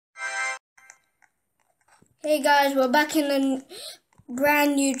Hey guys, we're back in a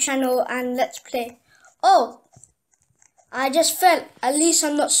brand new channel and let's play. Oh, I just felt, at least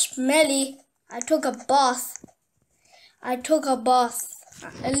I'm not smelly. I took a bath. At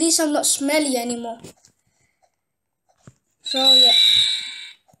least I'm not smelly anymore. So yeah.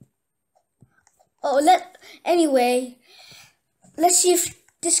 Anyway, let's see if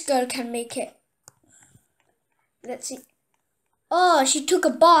this girl can make it. Let's see. Oh, she took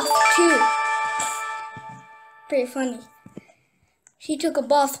a bath too. Pretty funny. She took a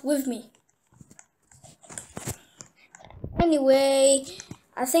bath with me. Anyway,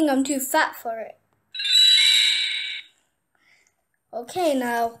 I think I'm too fat for it. Okay,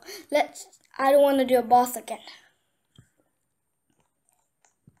 now I don't want to do a bath again.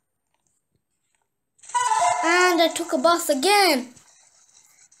 And I took a bath again.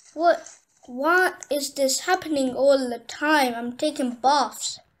 What is this happening all the time? I'm taking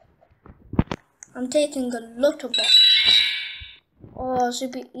baths. I'm taking a lot of baths. Oh,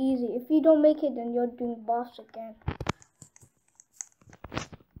 super easy. If you don't make it, then you're doing baths again.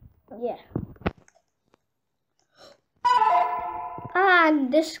 Yeah.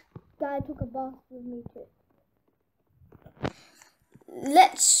 And this guy took a bath with me too.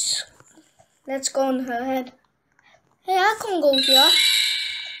 Let's go on her head. Hey, I can't go here.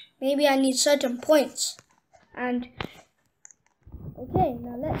 Maybe I need certain points. And okay,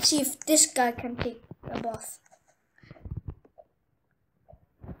 now let's see if this guy can take a bath.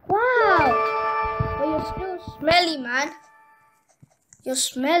 Wow! But you're still smelly, man. You're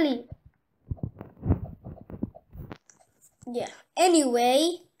smelly. Yeah.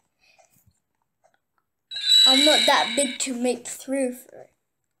 Anyway, I'm not that big to make through for it.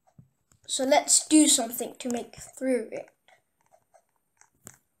 So let's do something to make through it.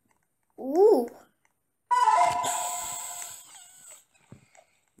 Ooh.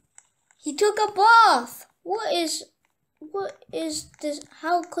 He took a bath. What is this?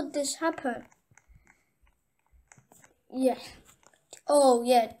 How could this happen? Yeah. Oh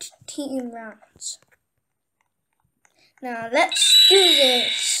yeah, team rounds. Now let's do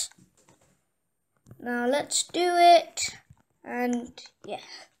this. Now let's do it. And yeah.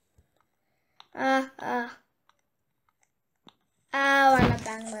 Ow, and I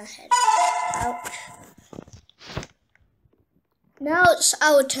banged my head. Ouch. Now it's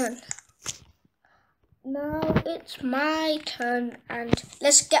our turn. Now it's my turn, and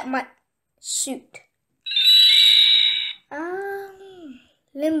let's get my suit.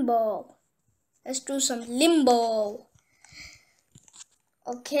 Limbo. Let's do some limbo.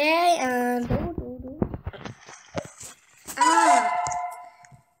 Okay, and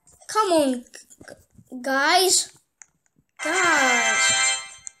come on, guys.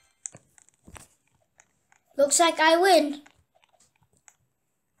 Looks like I win.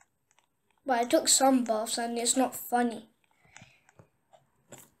 But I took some buffs and it's not funny.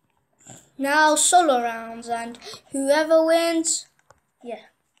 Now solo rounds, and whoever wins, yeah,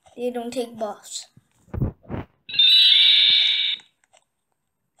 they don't take buffs.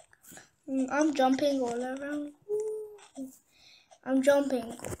 I'm jumping all around. I'm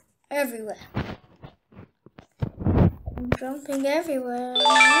jumping everywhere. I'm jumping everywhere.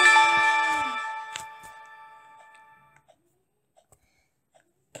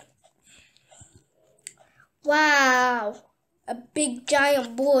 Wow, a big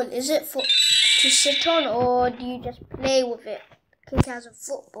giant ball. Is it to sit on, or do you just play with it? Kick as a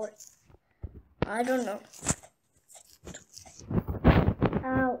football. I don't know.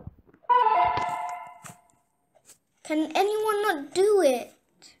 Ow. Can anyone not do it?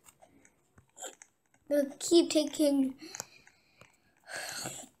 They'll keep taking.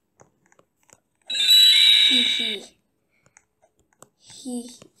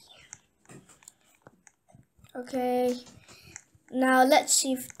 Okay, now let's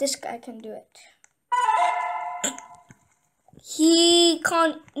see if this guy can do it. He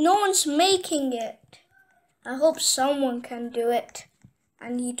can't, no one's making it. I hope someone can do it.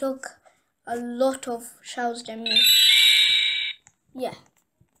 And he took a lot of shells than me. Yeah.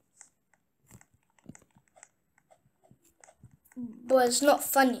 But it's not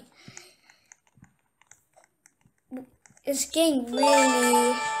funny. It's getting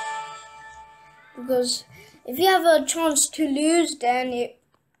really... Because if you have a chance to lose, then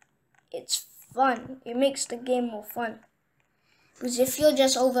it's fun. It makes the game more fun. Because if you're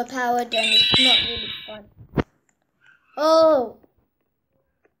just overpowered, then it's not really fun. Oh,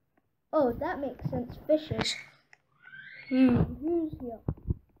 that makes sense. Fishes. Who's here?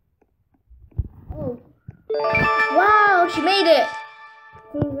 Oh, wow! She made it.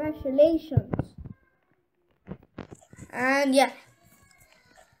 Congratulations. And yeah.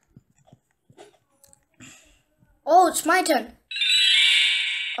 Oh, it's my turn.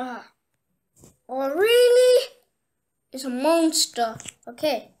 Oh, really? It's a monster.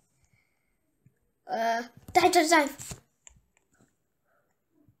 Okay. Dive.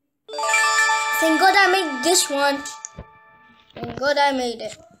 Thank God I made this one. Thank God I made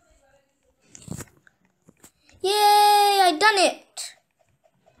it. Yay, I done it.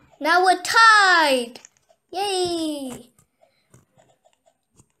 Now we're tied. Yay.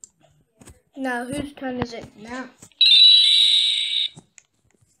 Now, whose turn is it now?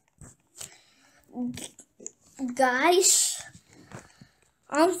 Guys,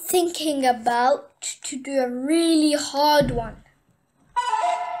 I'm thinking about to do a really hard one.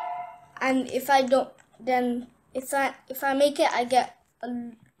 And if I don't, then if I make it, I get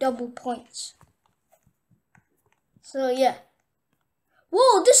double points. So yeah.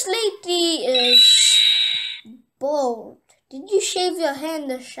 Whoa, this lady is bald. Did you shave your hair in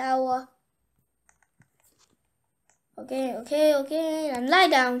the shower? Okay, and lie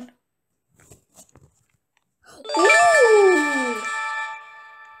down. Ooh!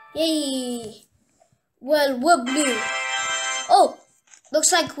 Yay! Well, we're blue. Oh,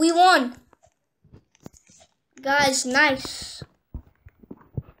 looks like we won. Guys, nice.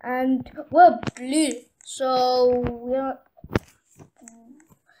 And we're blue, so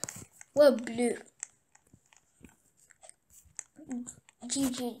we're blue.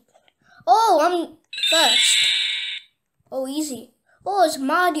 GG. Oh, I'm first. Oh, easy. Oh, it's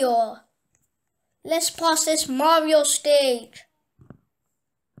Mario. Let's pass this Mario stage.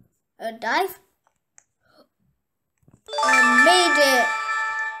 Dive. I made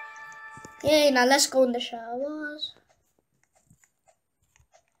it. Yay, now let's go in the showers.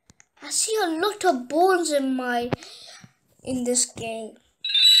 I see a lot of balls in this game.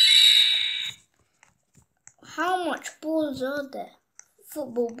 How much balls are there?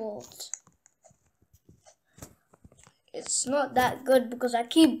 Football balls. It's not that good because I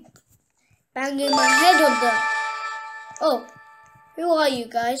keep banging my head on them. Oh, who are you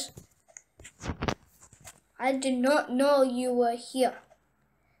guys? I did not know you were here.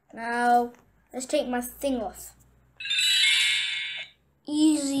 Now, let's take my thing off.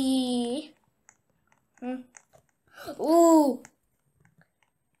 Easy. Ooh.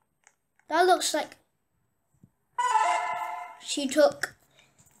 That looks like she took...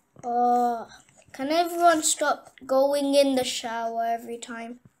 can everyone stop going in the shower every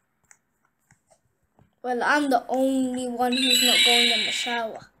time? Well, I'm the only one who's not going in the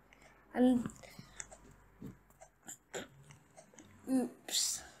shower. And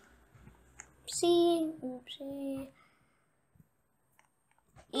oops. Oopsie.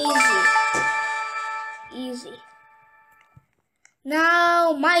 Easy.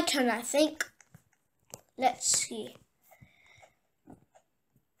 Now my turn, I think. Let's see.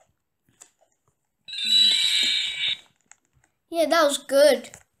 Yeah, that was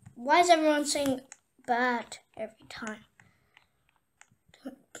good. Why is everyone saying bad every time?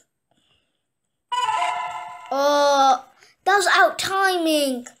 Oh, that was out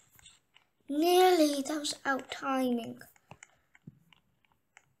timing. Nearly, that was out timing.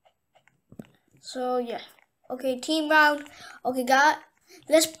 So yeah. Okay, team round. Okay, guys,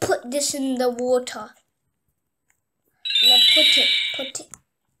 let's put this in the water. Let's put it.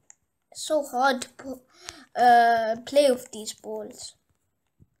 It's so hard to play with these balls.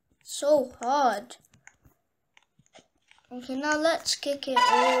 So hard. Okay, now let's kick it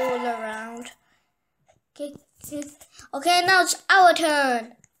all around. Kick. Okay, now it's our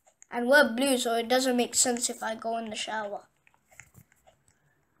turn. And we're blue, so it doesn't make sense if I go in the shower.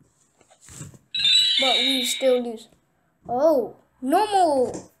 But we still lose. Oh,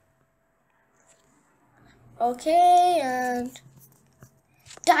 normal. Okay, and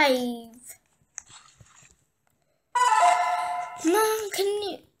dive. Mom, can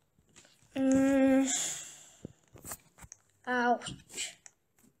you... Ouch.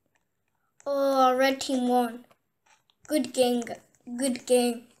 Oh, red team won. Good game.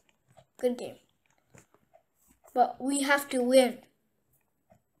 But we have to win.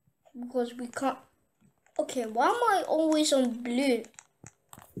 Because we can't... Okay, why am I always on blue?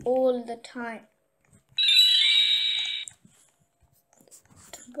 All the time.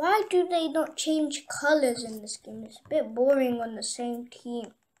 Why do they not change colors in this game? It's a bit boring on the same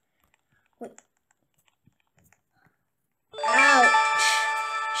team. Wait. Ouch.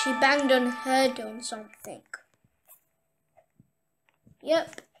 She banged on her head on something.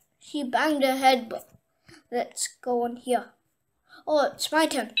 Yep, she banged her head, but let's go on here. Oh, it's my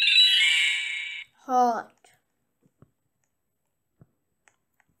turn. Hard.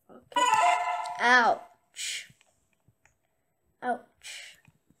 Okay. Ouch.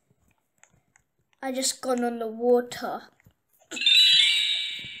 I just gone on the water.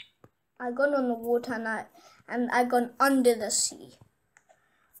 I gone on the water and I gone under the sea.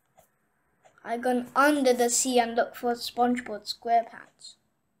 I gone under the sea and looked for SpongeBob SquarePants.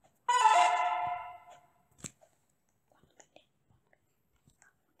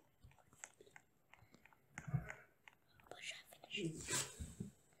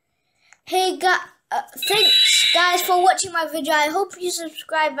 Hey guys, thanks guys for watching my video. I hope you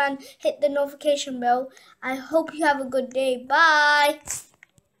subscribe and hit the notification bell. I hope you have a good day. Bye.